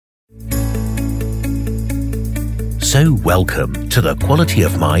So welcome to the Quality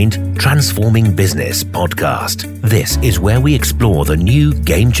of Mind Transforming Business podcast. This is where we explore the new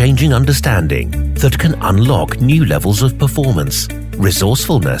game-changing understanding that can unlock new levels of performance,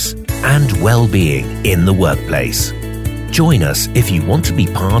 resourcefulness, and well-being in the workplace. Join us if you want to be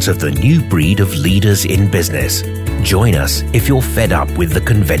part of the new breed of leaders in business. Join us if you're fed up with the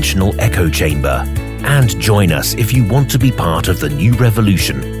conventional echo chamber. And join us if you want to be part of the new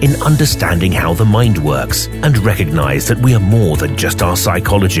revolution in understanding how the mind works and recognize that we are more than just our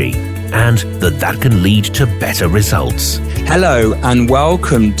psychology and that can lead to better results. Hello and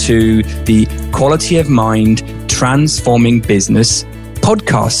welcome to the Quality of Mind Transforming Business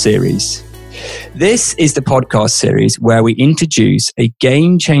podcast series. This is the podcast series where we introduce a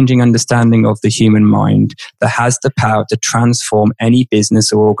game-changing understanding of the human mind that has the power to transform any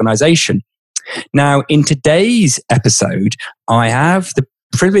business or organization. Now, in today's episode, I have the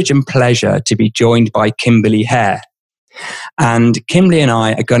privilege and pleasure to be joined by Kim Hare. And Kimberly and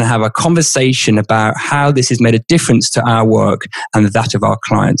I are going to have a conversation about how this has made a difference to our work and that of our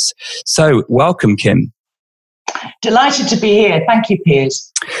clients. So, welcome, Kim. Delighted to be here. Thank you,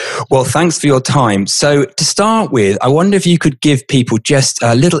 Piers. Well, thanks for your time. So to start with, I wonder if you could give people just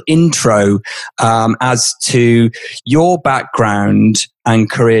a little intro as to your background and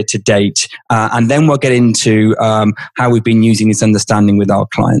career to date, and then we'll get into how we've been using this understanding with our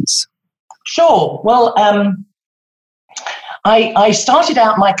clients. Sure. Well, I started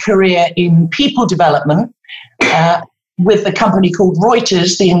out my career in people development with a company called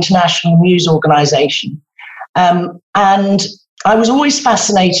Reuters, the international news organization. And I was always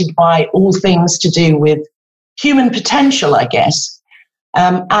fascinated by all things to do with human potential, I guess.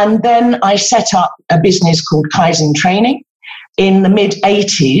 And then I set up a business called Kaizen Training in the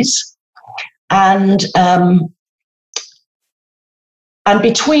mid-'80s. And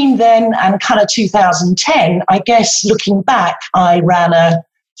between then and kind of 2010, I guess looking back, I ran a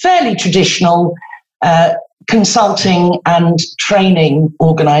fairly traditional consulting and training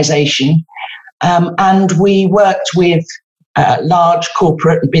organization. And we worked with large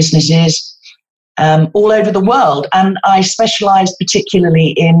corporate businesses all over the world. And I specialized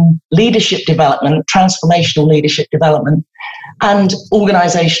particularly in leadership development, transformational leadership development, and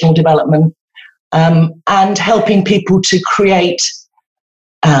organizational development, and helping people to create,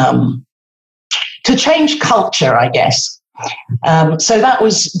 to change culture, I guess. So that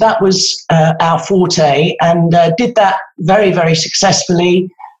was our forte, and did that very, very successfully.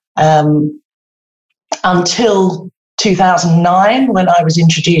 Until 2009, when I was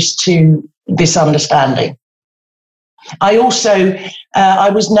introduced to this understanding. I also,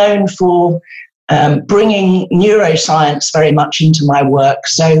 I was known for bringing neuroscience very much into my work.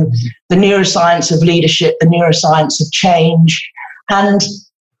 So the neuroscience of leadership, the neuroscience of change, and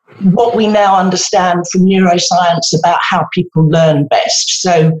what we now understand from neuroscience about how people learn best.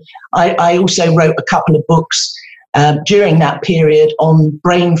 So I also wrote a couple of books during that period on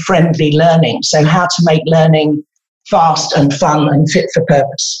brain-friendly learning, so how to make learning fast and fun and fit for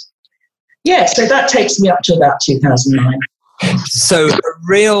purpose. Yeah, so that takes me up to about 2009. So a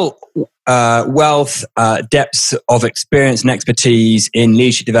real wealth, depths of experience and expertise in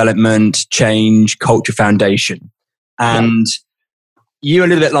leadership development, change, culture foundation. And you, a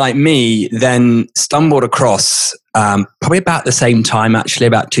little bit like me, then stumbled across, probably about the same time, actually,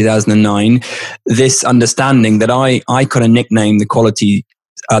 about 2009, this understanding that I kind of nicknamed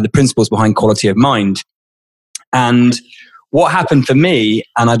the principles behind quality of mind. And what happened for me,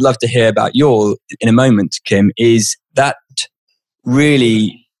 and I'd love to hear about yours in a moment, Kim, is that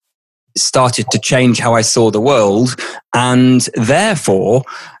really started to change how I saw the world and therefore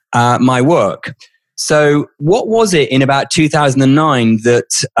my work. So what was it in about 2009 that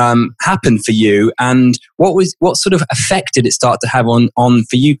happened for you, and what sort of effect did it start to have on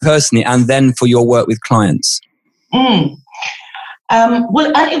for you personally and then for your work with clients? Well,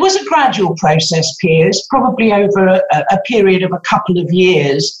 it was a gradual process, Piers, probably over a period of a couple of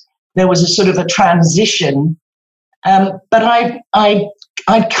years. There was a sort of a transition. But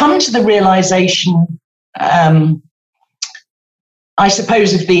I'd come to the realization, I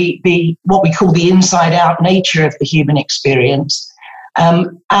suppose, of the what we call the inside-out nature of the human experience.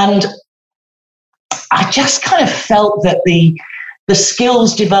 And I just kind of felt that the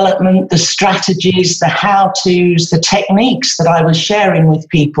skills development, the strategies, the how-tos, the techniques that I was sharing with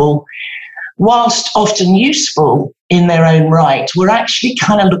people, whilst often useful in their own right, were actually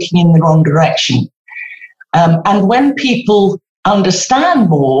kind of looking in the wrong direction. And when people understand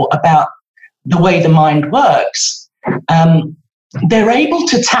more about the way the mind works, they're able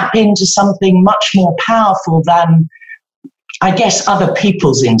to tap into something much more powerful than I guess, other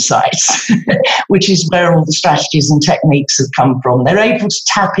people's insights, which is where all the strategies and techniques have come from. They're able to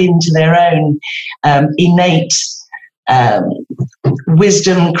tap into their own innate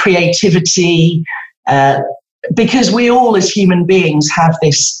wisdom, creativity, because we all as human beings have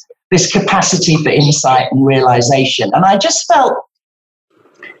this capacity for insight and realization. And I just felt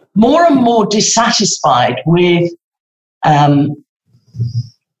more and more dissatisfied with that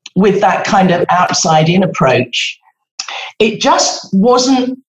kind of outside-in approach. It just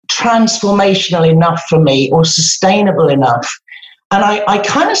wasn't transformational enough for me or sustainable enough. And I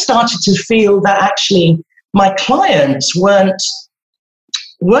kind of started to feel that actually my clients weren't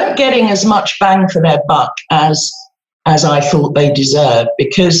getting as much bang for their buck as I thought they deserved.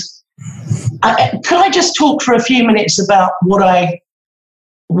 Because could I just talk for a few minutes about what I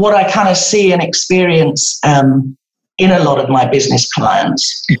kind of see and experience in a lot of my business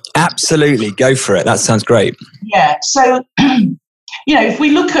clients? Absolutely. Go for it. That sounds great. Yeah. So, if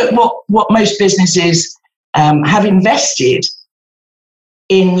we look at what most businesses have invested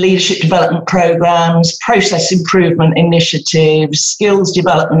in leadership development programs, process improvement initiatives, skills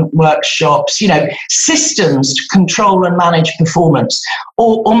development workshops, systems to control and manage performance,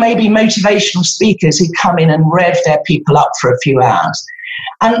 or maybe motivational speakers who come in and rev their people up for a few hours.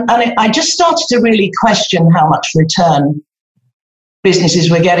 And I just started to really question how much return businesses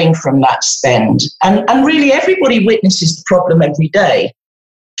were getting from that spend. And really everybody witnesses the problem every day.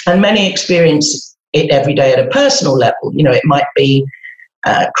 And many experience it every day at a personal level. It might be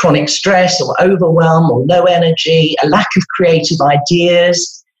chronic stress or overwhelm or low energy, a lack of creative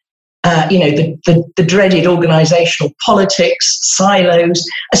ideas, the dreaded organizational politics, silos,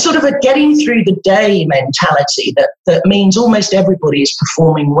 a sort of a getting through the day mentality that means almost everybody is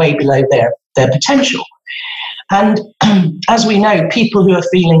performing way below their potential. And as we know, people who are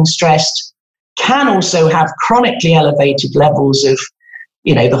feeling stressed can also have chronically elevated levels of,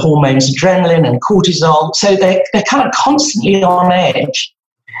 the hormones adrenaline and cortisol. So they're kind of constantly on edge.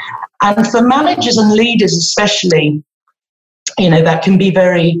 And for managers and leaders especially, that can be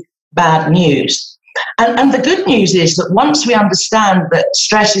very bad news. And the good news is that once we understand that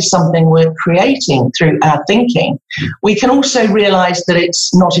stress is something we're creating through our thinking, we can also realize that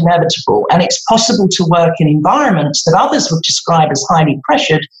it's not inevitable and it's possible to work in environments that others would describe as highly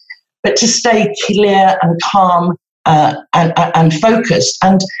pressured, but to stay clear and calm and focused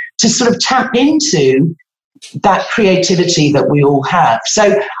and to sort of tap into that creativity that we all have.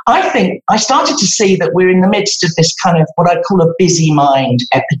 So I think I started to see that we're in the midst of this kind of what I call a busy mind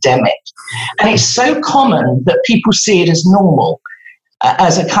epidemic. And it's so common that people see it as normal,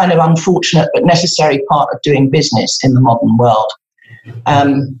 as a kind of unfortunate but necessary part of doing business in the modern world.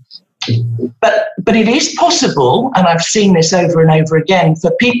 But it is possible, and I've seen this over and over again, for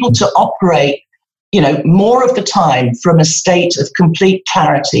people to operate more of the time from a state of complete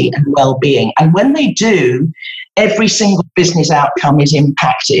clarity and well-being. And when they do, every single business outcome is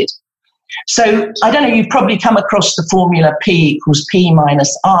impacted. So I don't know, you've probably come across the formula P equals P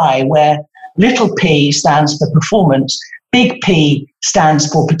minus I, where little p stands for performance, big P stands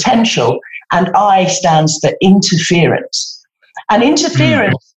for potential, and I stands for interference. And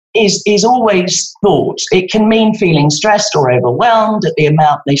interference is always thought. It can mean feeling stressed or overwhelmed at the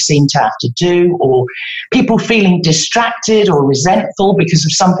amount they seem to have to do, or people feeling distracted or resentful because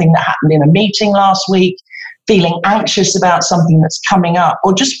of something that happened in a meeting last week, feeling anxious about something that's coming up,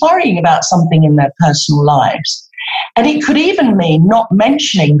 or just worrying about something in their personal lives. And it could even mean not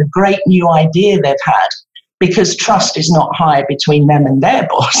mentioning the great new idea they've had because trust is not high between them and their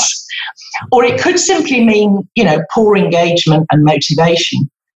boss. Or it could simply mean, poor engagement and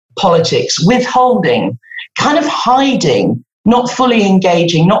motivation, politics, withholding, kind of hiding, not fully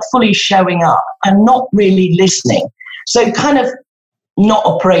engaging, not fully showing up, and not really listening. So kind of not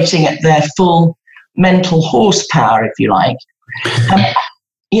operating at their full mental horsepower, if you like.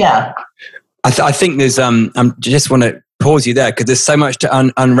 Yeah. I think there's, I just want to pause you there because there's so much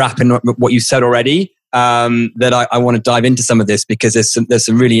to unwrap in what you said already that I want to dive into some of this because there's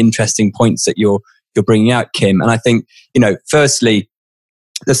some really interesting points that you're bringing out, Kim. And I think, firstly,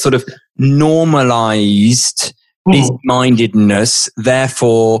 the sort of normalized busy-mindedness,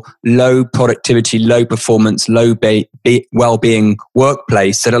 therefore low productivity, low performance, low well-being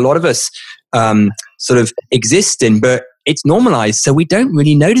workplace that a lot of us sort of exist in, but it's normalized, so we don't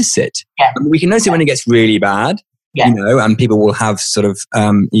really notice it. Yeah. We can notice it when it gets really bad, and people will have sort of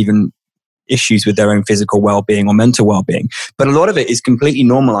even issues with their own physical well-being or mental well-being. But a lot of it is completely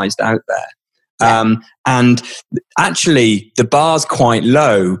normalized out there. And actually, the bar's quite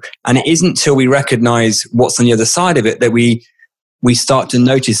low, and it isn't till we recognize what's on the other side of it that we we start to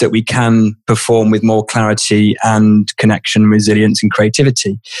notice that we can perform with more clarity and connection, resilience and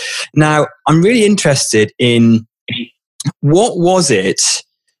creativity. Now, I'm really interested in what was it,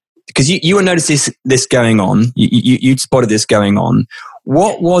 because you were noticing this going on, you'd spotted this going on.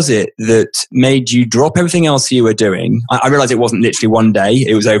 What was it that made you drop everything else you were doing? I realized it wasn't literally one day,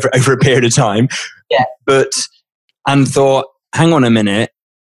 it was over a period of time. Yeah. And thought, hang on a minute,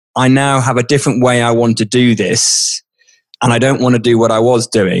 I now have a different way I want to do this. And I don't want to do what I was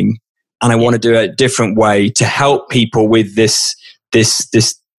doing. And I want to do it a different way to help people with this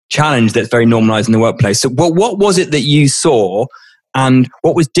challenge that's very normalized in the workplace. So what was it that you saw, and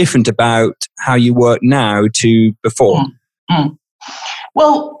what was different about how you work now to before?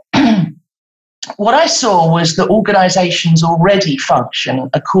 Well, what I saw was that organizations already function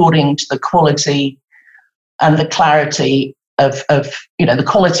according to the quality and the clarity of the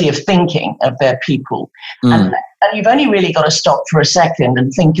quality of thinking of their people. And you've only really got to stop for a second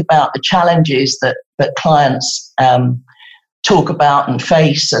and think about the challenges that clients talk about and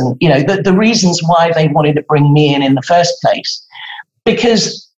face, and the reasons why they wanted to bring me in the first place.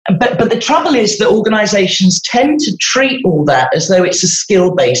 But the trouble is that organizations tend to treat all that as though it's a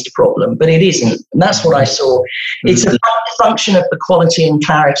skill-based problem, but it isn't. And that's what I saw. It's a function of the quality and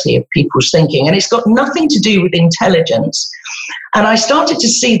clarity of people's thinking, and it's got nothing to do with intelligence. And I started to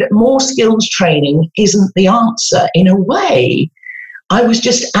see that more skills training isn't the answer. In a way, I was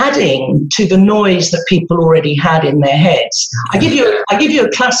just adding to the noise that people already had in their heads. I give you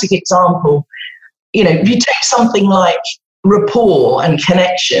a classic example. If you take something like rapport and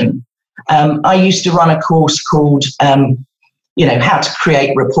connection, I used to run a course called how to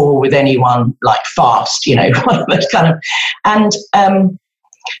create rapport with anyone, like fast, those kind of, and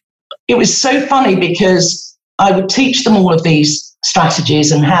it was so funny because I would teach them all of these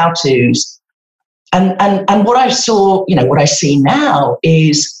strategies and how-tos, and what I saw, what I see now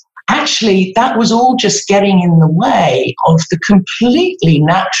is actually that was all just getting in the way of the completely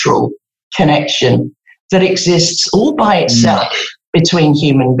natural connection that exists all by itself between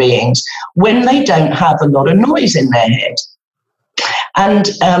human beings when they don't have a lot of noise in their head. And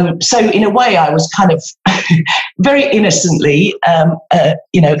so in a way, I was kind of very innocently, adding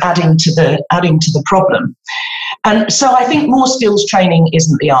to the problem. And so I think more skills training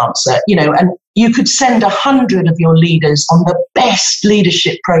isn't the answer, and you could send 100 of your leaders on the best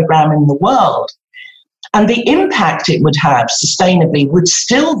leadership program in the world, and the impact it would have sustainably would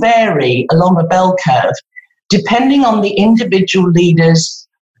still vary along a bell curve, depending on the individual leader's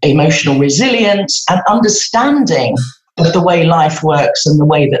emotional resilience and understanding of the way life works and the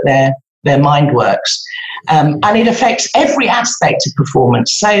way that their mind works. And it affects every aspect of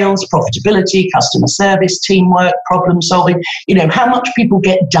performance: sales, profitability, customer service, teamwork, problem solving, how much people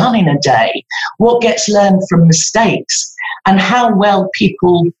get done in a day, what gets learned from mistakes, and how well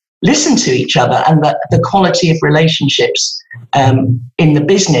people listen to each other, and the quality of relationships in the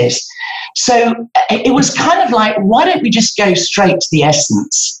business. So it was kind of like, why don't we just go straight to the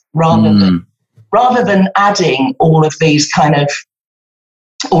essence rather than adding all of this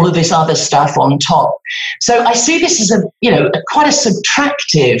other stuff on top. So I see this as quite a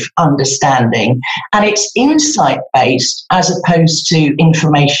subtractive understanding, and it's insight based as opposed to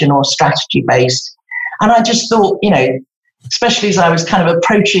information or strategy based. And I just thought, especially as I was kind of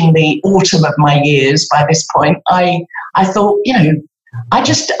approaching the autumn of my years by this point, I thought, I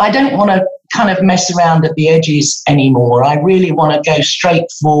don't want to kind of mess around at the edges anymore. I really want to go straight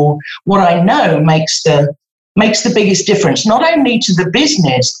for what I know makes the biggest difference, not only to the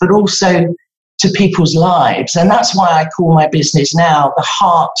business, but also to people's lives. And that's why I call my business now the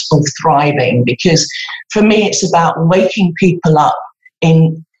heart of thriving, because for me, it's about waking people up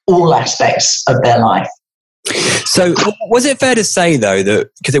in all aspects of their life. So was it fair to say, though, that,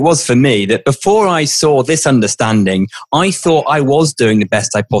 because it was for me, that before I saw this understanding, I thought I was doing the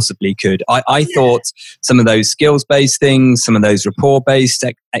best I possibly could. I thought some of those skills-based things, some of those rapport-based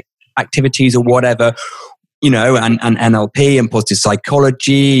activities or whatever, and NLP and positive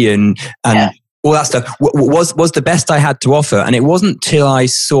psychology and all that stuff was the best I had to offer. And it wasn't till I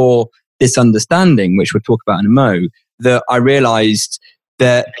saw this understanding, which we'll talk about in a mo, that I realized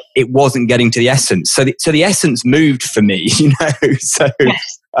that it wasn't getting to the essence. So the essence moved for me, So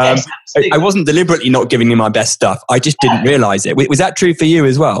yes, I wasn't deliberately not giving you my best stuff. I just didn't realize it. Was that true for you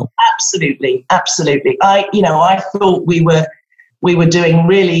as well? Absolutely. I thought we were doing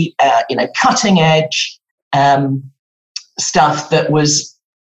really, cutting edge stuff that was,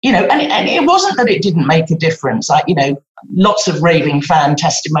 and it wasn't that it didn't make a difference. Lots of raving fan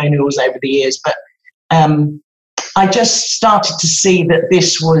testimonials over the years, but I just started to see that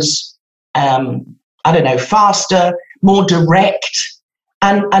this was, faster, more direct,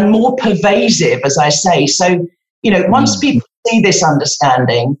 and more pervasive, as I say. So, once people see this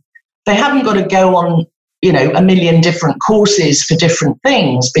understanding, they haven't got to go on, a million different courses for different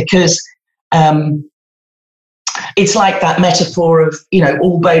things, because it's like that metaphor of,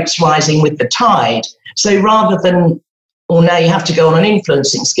 all boats rising with the tide. So rather than, now you have to go on an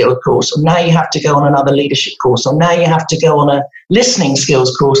influencing skill course, or now you have to go on another leadership course, or now you have to go on a listening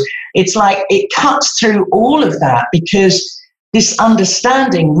skills course, it's like it cuts through all of that, because this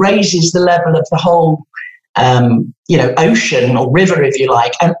understanding raises the level of the whole, ocean or river, if you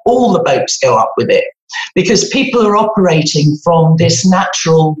like, and all the boats go up with it, because people are operating from this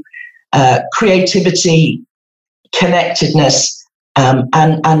natural creativity, connectedness,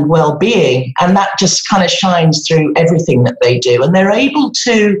 and well-being, and that just kind of shines through everything that they do, and they're able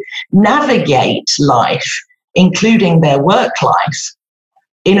to navigate life, including their work life,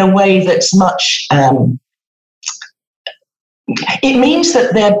 in a way that's much. It means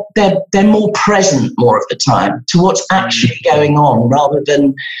that they're more present more of the time to what's actually going on, rather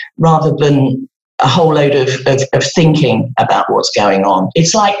than a whole load of thinking about what's going on.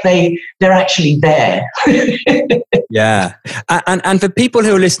 It's like they're actually there. Yeah. And for people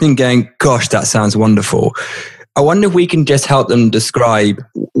who are listening going, gosh, that sounds wonderful, I wonder if we can just help them describe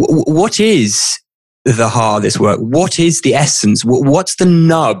what is the heart of this work? What is the essence? What's the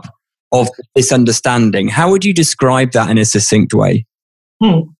nub of this understanding? How would you describe that in a succinct way?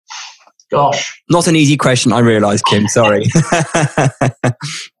 Gosh. Not an easy question, I realise, Kim, sorry.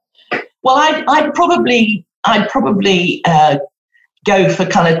 Well, I'd probably go for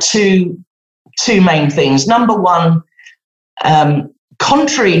kind of two main things. Number one,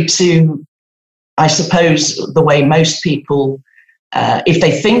 contrary to, I suppose, the way most people, if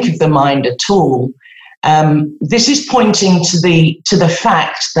they think of the mind at all, this is pointing to the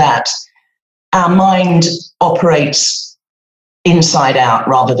fact that our mind operates inside out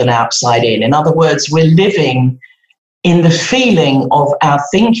rather than outside in. In other words, we're living in the feeling of our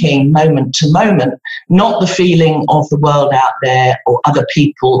thinking moment to moment, not the feeling of the world out there or other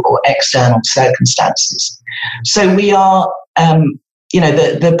people or external circumstances. So we are,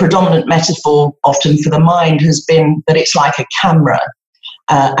 the predominant metaphor often for the mind has been that it's like a camera,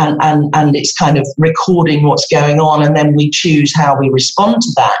 and it's kind of recording what's going on, and then we choose how we respond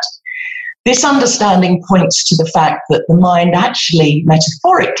to that. This understanding points to the fact that the mind actually,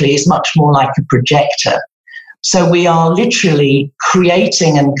 metaphorically, is much more like a projector. So we are literally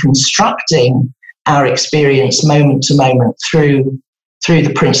creating and constructing our experience moment to moment through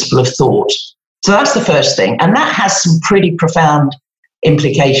the principle of thought. So that's the first thing. And that has some pretty profound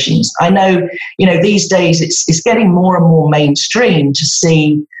implications. I know, these days it's getting more and more mainstream to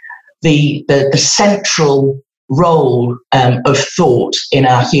see the central role of thought in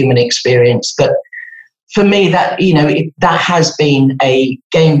our human experience. But for me, that that has been a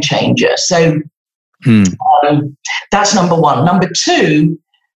game changer. So that's number one. Number two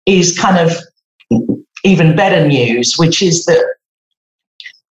is kind of even better news, which is that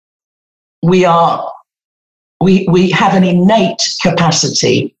we have an innate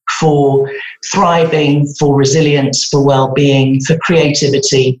capacity for thriving, for resilience, for well-being, for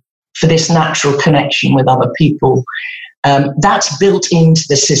creativity, for this natural connection with other people. That's built into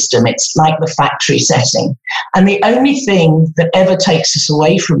the system. It's like the factory setting. And the only thing that ever takes us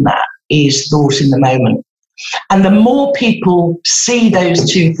away from that is thought in the moment. And the more people see those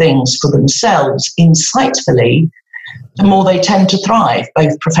two things for themselves insightfully, the more they tend to thrive,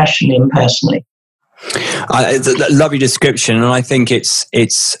 both professionally and personally. It's a lovely description, and I think it's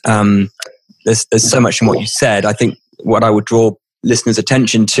there's so much in what you said. I think what I would draw listeners'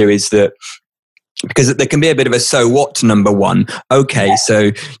 attention to is that, because there can be a bit of a so what to number one. Okay,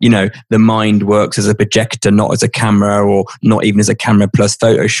 so, the mind works as a projector, not as a camera, or not even as a camera plus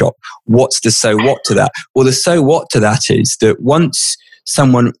Photoshop. What's the so what to that? Well, the so what to that is that once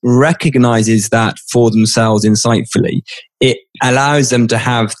someone recognizes that for themselves insightfully, it allows them to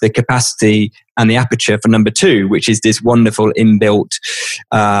have the capacity and the aperture for number two, which is this wonderful inbuilt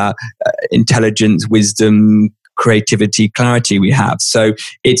intelligence, wisdom, creativity, clarity we have. So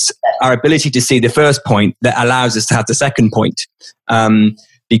it's our ability to see the first point that allows us to have the second point.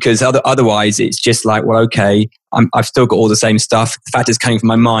 Because otherwise it's just like, well, okay, I've still got all the same stuff. The fact is coming from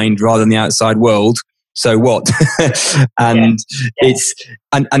my mind rather than the outside world. So what? And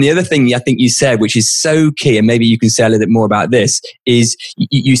the other thing I think you said, which is so key, and maybe you can say a little bit more about this, is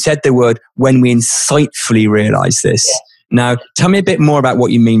you said the word when we insightfully realize this. Yeah. Now, tell me a bit more about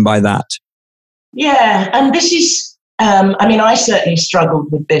what you mean by that. Yeah, and this is, I certainly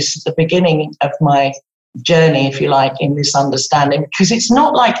struggled with this at the beginning of my journey, if you like, in this understanding, because it's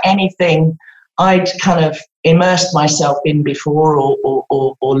not like anything I'd kind of immersed myself in before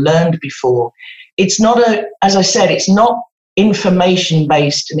or learned before. It's not as I said, it's not information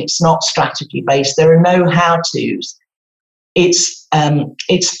based and it's not strategy based. There are no how-tos. It's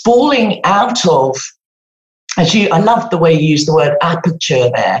falling out of, I love the way you use the word aperture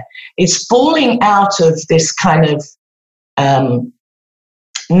there. It's falling out of this kind of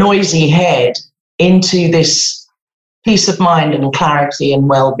noisy head into this peace of mind and clarity and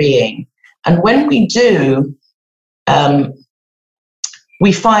well-being. And when we do,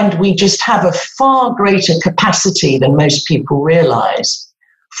 we find we just have a far greater capacity than most people realize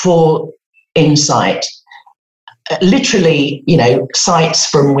for insight. Literally, sights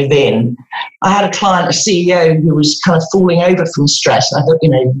from within. I had a client, a CEO, who was kind of falling over from stress. I thought, he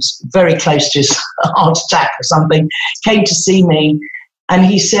was very close to his heart attack or something, came to see me, and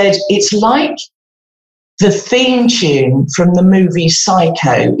he said, it's like the theme tune from the movie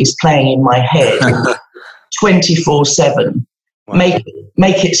Psycho is playing in my head 24/7. Wow.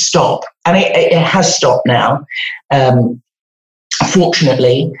 Make it stop. And it has stopped now,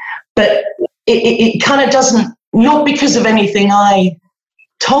 fortunately. But it kind of doesn't, not because of anything I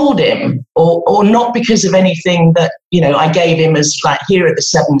told him or not because of anything that, I gave him as like, here are the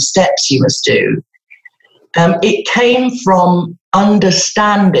 7 steps you must do. It came from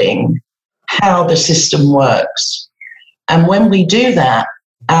understanding how the system works. And when we do that,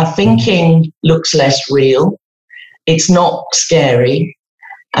 our thinking looks less real. It's not scary.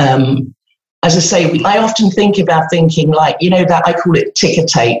 As I say, I often think about thinking like, that I call it ticker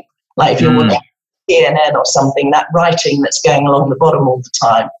tape. Like if you're watching CNN or something, that writing that's going along the bottom all the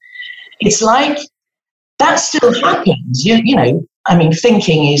time. It's like that still happens. Thinking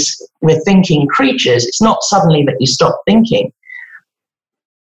we're thinking creatures. It's not suddenly that you stop thinking.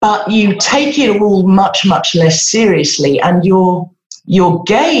 But you take it all much, much less seriously, and your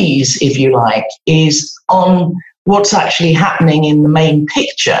gaze, if you like, is on what's actually happening in the main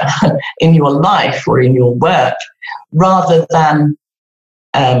picture in your life or in your work, rather than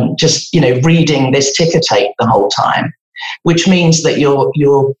just reading this ticker tape the whole time, which means that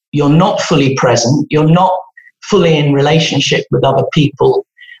you're not fully present, you're not fully in relationship with other people,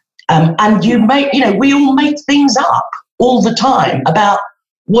 and we all make things up all the time about.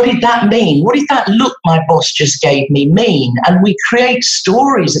 What did that mean? What did that look my boss just gave me mean? And we create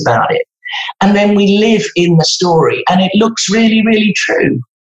stories about it. And then we live in the story. And it looks really, really true.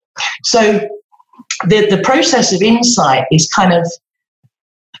 So the process of insight is kind of,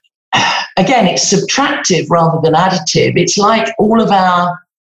 again, it's subtractive rather than additive. It's like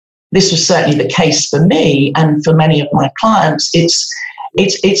this was certainly the case for me and for many of my clients.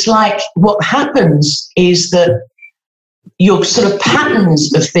 It's like what happens is that your sort of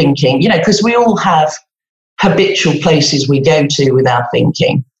patterns of thinking, because we all have habitual places we go to with our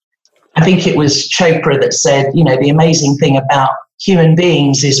thinking. I think it was Chopra that said, the amazing thing about human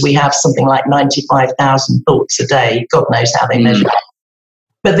beings is we have something like 95,000 thoughts a day. God knows how they measure it.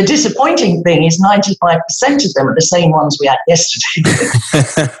 But the disappointing thing is 95% of them are the same ones we had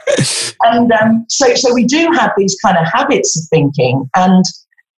yesterday. And so we do have these kind of habits of thinking. And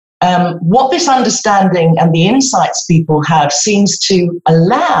what this understanding and the insights people have seems to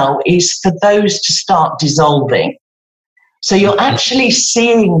allow is for those to start dissolving. So you're actually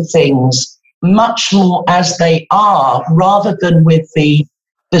seeing things much more as they are rather than with the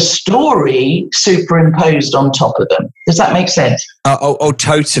story superimposed on top of them. Does that make sense? Oh,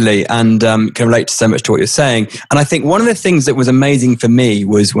 totally. And can relate to so much to what you're saying. And I think one of the things that was amazing for me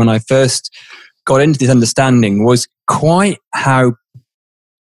was when I first got into this understanding was quite how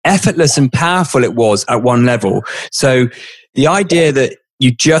effortless and powerful it was at one level. So the idea that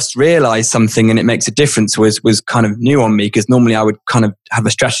you just realize something and it makes a difference was kind of new on me, because normally I would kind of have a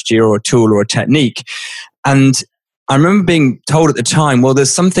strategy or a tool or a technique. And I remember being told at the time, well,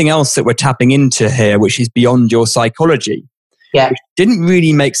 there's something else that we're tapping into here, which is beyond your psychology. Yeah. Which didn't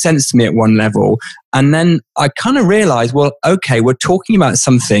really make sense to me at one level. And then I kind of realized, well, okay, we're talking about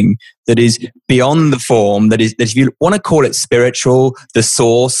something that is beyond the form, that if you want to call it spiritual, the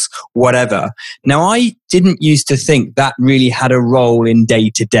source, whatever. Now, I didn't used to think that really had a role in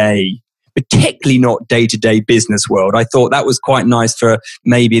day-to-day, particularly not day-to-day business world. I thought that was quite nice for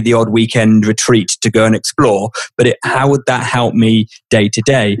maybe the odd weekend retreat to go and explore, but how would that help me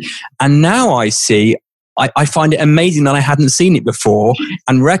day-to-day? And now I see, I find it amazing that I hadn't seen it before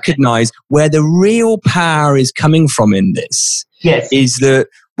and recognize where the real power is coming from in this. Yes. Is that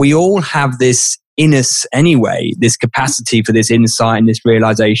we all have this in us anyway, this capacity for this insight and this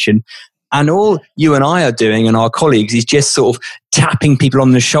realization. And all you and I are doing and our colleagues is just sort of tapping people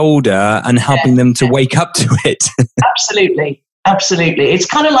on the shoulder and helping them to wake up to it. Absolutely. Absolutely. It's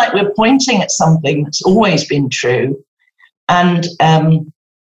kind of like we're pointing at something that's always been true. And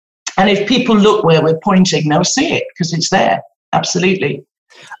if people look where we're pointing, they'll see it because it's there. Absolutely.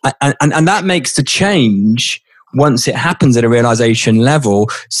 And that makes the change, once it happens at a realization level,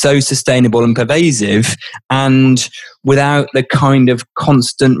 so sustainable and pervasive, and without the kind of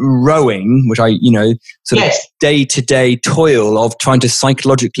constant rowing, which sort of day-to-day toil of trying to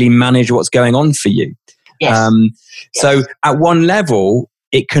psychologically manage what's going on for you. Yes. So at one level,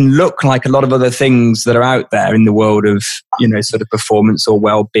 it can look like a lot of other things that are out there in the world of, sort of performance or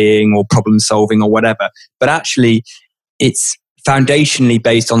well-being or problem solving or whatever. But actually, it's foundationally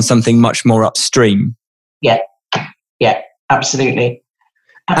based on something much more upstream. Yeah, absolutely.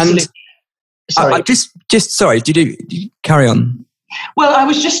 And sorry, sorry. Did you carry on? Well, I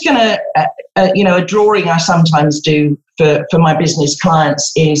was just going to, a drawing I sometimes do for my business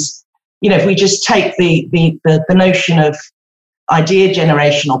clients is, if we just take the notion of idea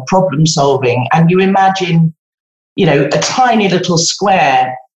generation or problem solving, and you imagine, a tiny little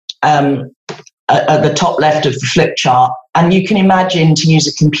square at the top left of the flip chart, and you can imagine, to use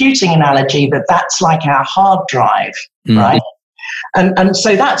a computing analogy, that's like our hard drive, right? And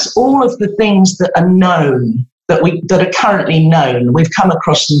so that's all of the things that are known, that are currently known. We've come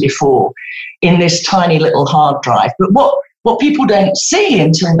across them before in this tiny little hard drive. But what people don't see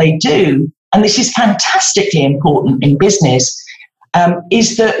until they do, and this is fantastically important in business,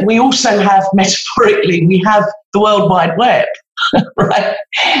 is that we also have, metaphorically, we have the World Wide Web, right?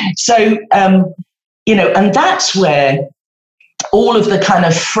 So, and that's where all of the kind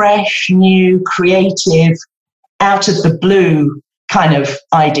of fresh, new, creative, out of the blue kind of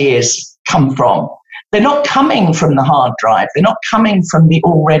ideas come from. They're not coming from the hard drive. They're not coming from the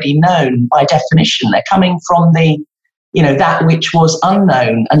already known by definition. They're coming from the, that which was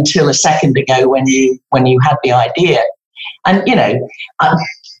unknown until a second ago when you had the idea. And,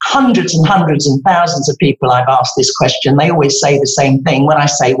 hundreds and hundreds and thousands of people I've asked this question, they always say the same thing. When I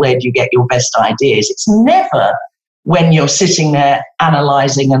say, where do you get your best ideas? It's never when you're sitting there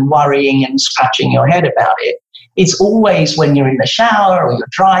analysing and worrying and scratching your head about it. It's always when you're in the shower or you're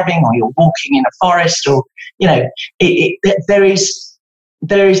driving or you're walking in a forest or, there is,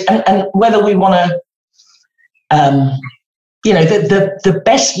 and whether we want to, the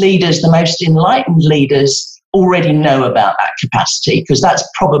best leaders, the most enlightened leaders already know about that capacity, because that's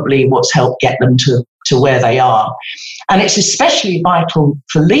probably what's helped get them to where they are. And it's especially vital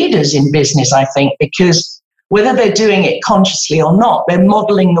for leaders in business, I think, because whether they're doing it consciously or not, they're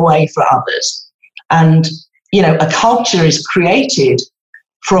modeling the way for others. And, a culture is created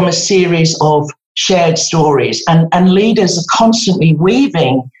from a series of shared stories, and leaders are constantly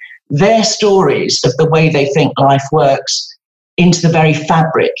weaving their stories of the way they think life works into the very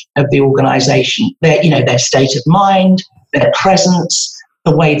fabric of the organization. Their state of mind, their presence,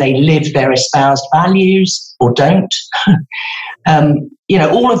 the way they live their espoused values or don't.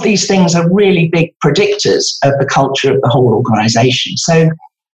 All of these things are really big predictors of the culture of the whole organization. So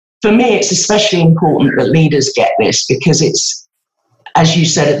for me, it's especially important that leaders get this, because it's, as you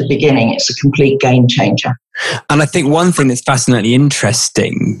said at the beginning, it's a complete game changer. And I think one thing that's fascinatingly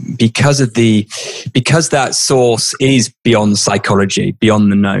interesting, because that source is beyond psychology,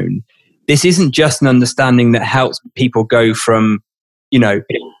 beyond the known, this isn't just an understanding that helps people go from,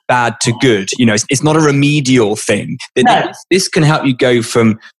 bad to good. It's not a remedial thing. No. This can help you go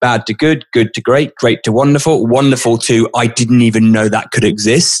from bad to good, good to great, great to wonderful, wonderful to I didn't even know that could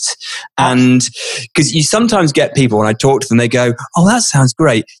exist. And because you sometimes get people, when I talk to them, they go, oh, that sounds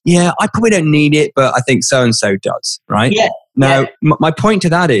great. Yeah, I probably don't need it, but I think so-and-so does, right? Yeah. Now, my point to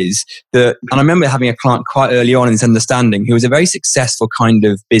that is that, and I remember having a client quite early on in this understanding who was a very successful kind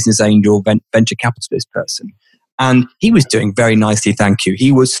of business angel, venture capitalist person. And he was doing very nicely, thank you.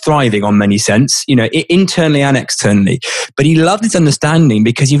 He was thriving on many cents, internally and externally. But he loved this understanding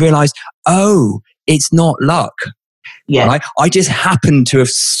because he realized, oh, it's not luck. Yeah. Right? I just happened to have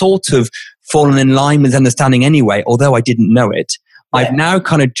sort of fallen in line with understanding anyway, although I didn't know it. Yeah. I've now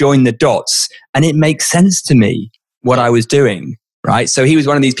kind of joined the dots, and it makes sense to me what I was doing. Right. So he was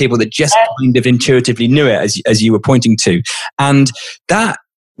one of these people that just kind of intuitively knew it, as you were pointing to. And that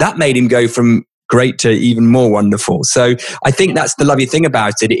made him go from great to even more wonderful. So I think that's the lovely thing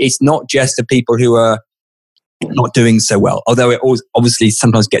about it. It's not just the people who are not doing so well, although it obviously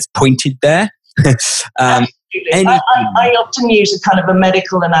sometimes gets pointed there. I often use a kind of a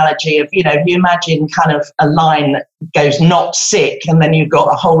medical analogy of, you imagine kind of a line that goes not sick, and then you've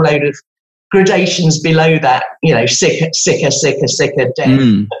got a whole load of gradations below that, sicker,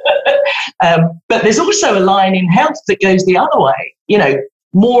 dead. But there's also a line in health that goes the other way,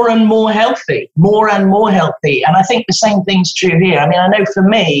 more and more healthy. And I think the same thing's true here. I mean, I know for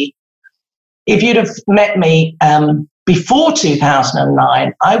me, if you'd have met me before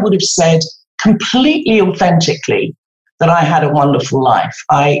 2009, I would have said completely authentically that I had a wonderful life.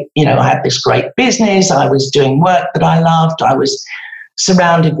 I had this great business. I was doing work that I loved. I was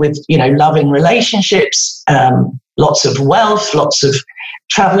surrounded with, loving relationships, lots of wealth, lots of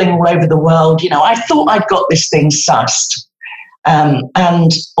traveling all over the world. I thought I'd got this thing sussed.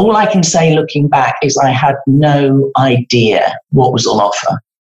 And all I can say looking back is I had no idea what was on offer.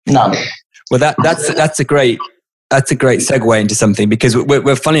 None. Well, that's a great segue into something, because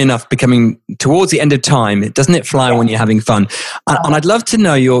we're funny enough becoming towards the end of time. Doesn't it fly when you're having fun? And I'd love to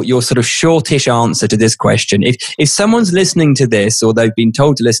know your sort of shortish answer to this question. If someone's listening to this, or they've been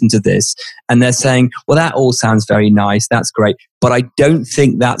told to listen to this, and they're saying, well, that all sounds very nice, that's great, but I don't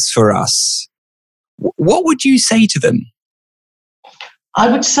think that's for us, what would you say to them? I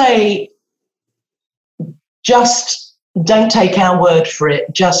would say, just don't take our word for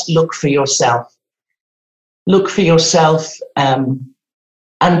it. Just look for yourself. Look for yourself and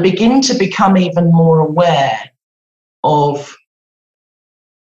begin to become even more aware of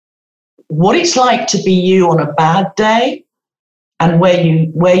what it's like to be you on a bad day, and where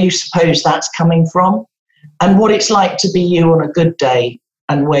you suppose that's coming from, and what it's like to be you on a good day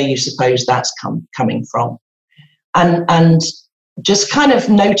and where you suppose that's coming from. And just kind of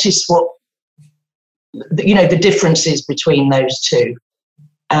notice what, the differences between those two.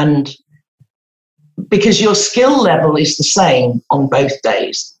 And because your skill level is the same on both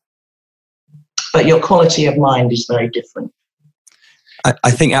days, but your quality of mind is very different.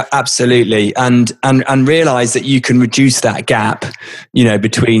 I think absolutely, and realize that you can reduce that gap,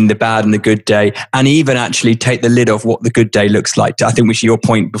 between the bad and the good day, and even actually take the lid off what the good day looks like. I think, which your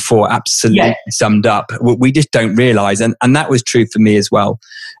point before absolutely summed up. We just don't realize, and that was true for me as well.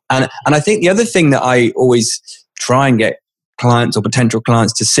 And I think the other thing that I always try and get clients or potential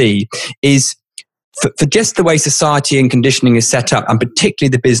clients to see is, for just the way society and conditioning is set up, and particularly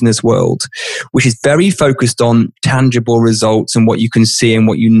the business world, which is very focused on tangible results and what you can see and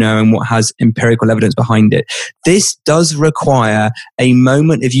what you know and what has empirical evidence behind it. This does require a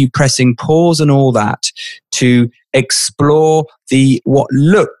moment of you pressing pause and all that to explore what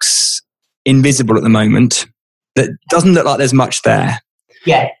looks invisible at the moment, that doesn't look like there's much there.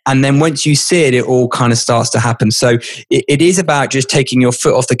 Yeah. And then once you see it, it all kind of starts to happen. So it is about just taking your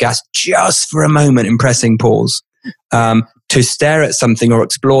foot off the gas just for a moment and pressing pause to stare at something or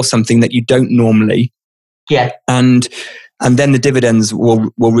explore something that you don't normally. Yeah. And then the dividends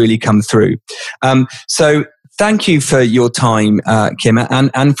will really come through. So thank you for your time, Kim,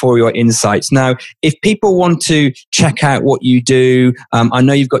 and for your insights. Now, if people want to check out what you do, I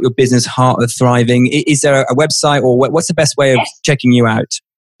know you've got your business, Heart of Thriving. Is there a website, or what's the best way of checking you out?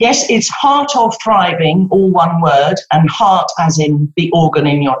 Yes, it's Heart of Thriving, all one word, and heart as in the organ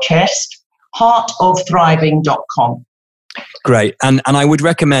in your chest, heartofthriving.com. Great. And I would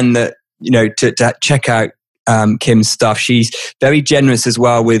recommend that, to check out Kim's stuff. She's very generous as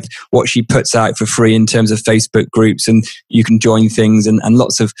well with what she puts out for free in terms of Facebook groups, and you can join things, and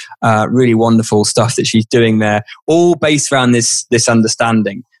lots of really wonderful stuff that she's doing there, all based around this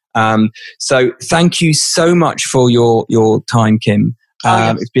understanding. So thank you so much for your time, Kim.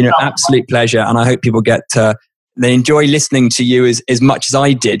 It's been an absolute pleasure, and I hope people they enjoy listening to you as much as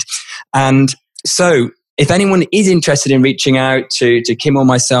I did. And so if anyone is interested in reaching out to Kim or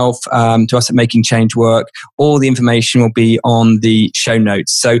myself, to us at Making Change Work, all the information will be on the show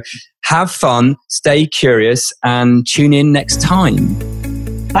notes. So have fun, stay curious, and tune in next time.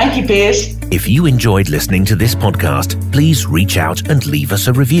 Thank you, Piers. If you enjoyed listening to this podcast, please reach out and leave us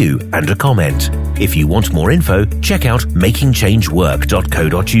a review and a comment. If you want more info, check out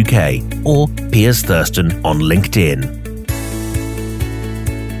makingchangework.co.uk or Piers Thurston on LinkedIn.